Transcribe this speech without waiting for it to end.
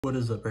What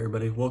is up,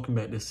 everybody? Welcome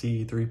back to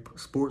CE3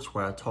 Sports,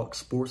 where I talk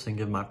sports and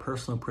give my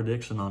personal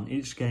prediction on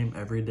each game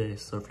every day.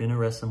 So if you're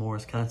interested in more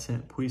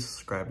content, please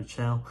subscribe to the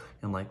channel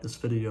and like this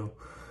video.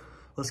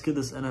 Let's get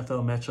this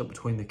NFL matchup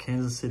between the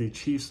Kansas City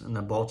Chiefs and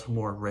the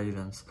Baltimore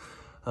Ravens.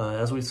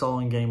 As we saw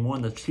in game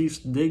one, the Chiefs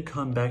did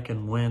come back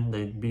and win.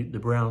 They beat the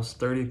Browns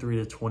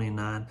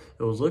 33-29.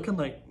 It was looking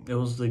like it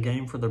was the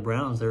game for the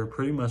Browns. They were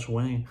pretty much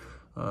winning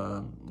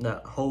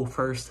that whole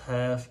first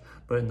half,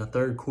 but in the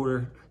third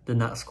quarter did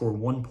not score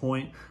 1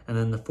 point, and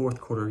then the fourth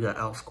quarter got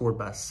outscored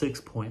by 6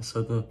 points.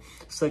 So the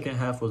second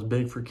half was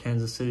big for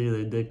Kansas City.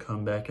 They did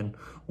come back and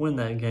win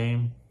that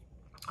game.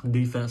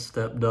 Defense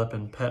stepped up,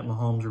 and Pat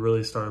Mahomes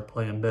really started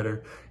playing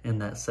better in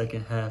that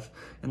second half.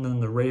 And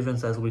then the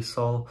Ravens, as we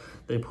saw,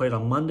 they played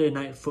on Monday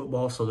Night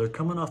Football, so they're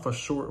coming off a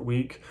short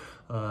week.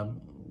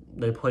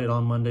 They played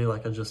on Monday,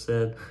 like I just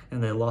said,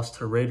 and they lost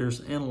to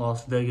Raiders in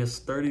Las Vegas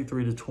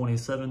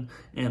 33-27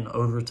 in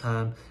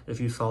overtime.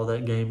 If you saw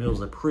that game, it was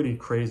a pretty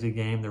crazy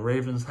game. The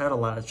Ravens had a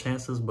lot of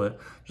chances,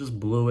 but just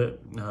blew it.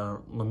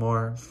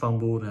 Lamar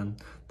fumbled, and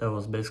that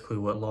was basically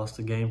what lost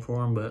the game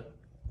for him. But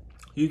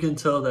you can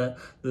tell that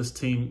this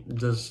team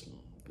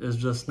is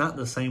just not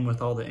the same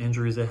with all the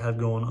injuries they have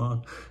going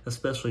on,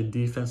 especially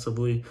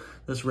defensively.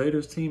 This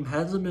Raiders team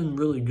hasn't been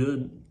really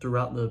good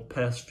throughout the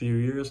past few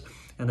years,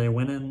 and they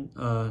went in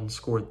and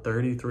scored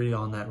 33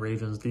 on that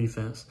Ravens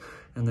defense.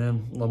 And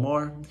then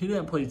Lamar, he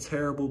didn't play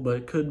terrible,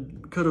 but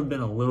could have been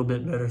a little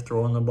bit better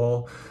throwing the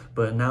ball.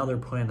 But now they're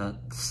playing a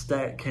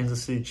stacked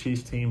Kansas City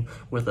Chiefs team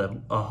with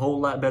a whole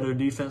lot better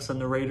defense than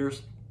the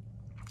Raiders,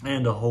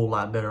 and a whole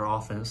lot better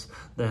offense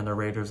than the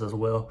Raiders as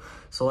well.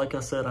 So like I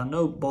said, I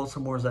know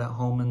Baltimore's at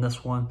home in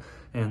this one,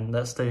 and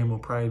that stadium will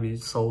probably be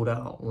sold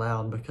out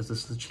loud because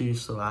it's the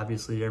Chiefs, so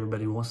obviously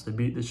everybody wants to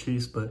beat the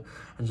Chiefs, but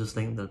I just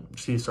think the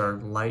Chiefs are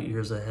light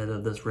years ahead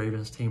of this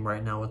Ravens team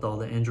right now with all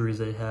the injuries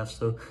they have.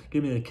 So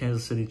give me the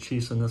Kansas City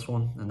Chiefs in this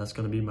one, and that's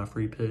going to be my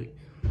free pick.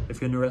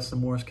 If you're interested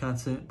in more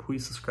content,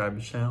 please subscribe to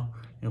the channel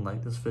and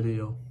like this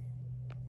video.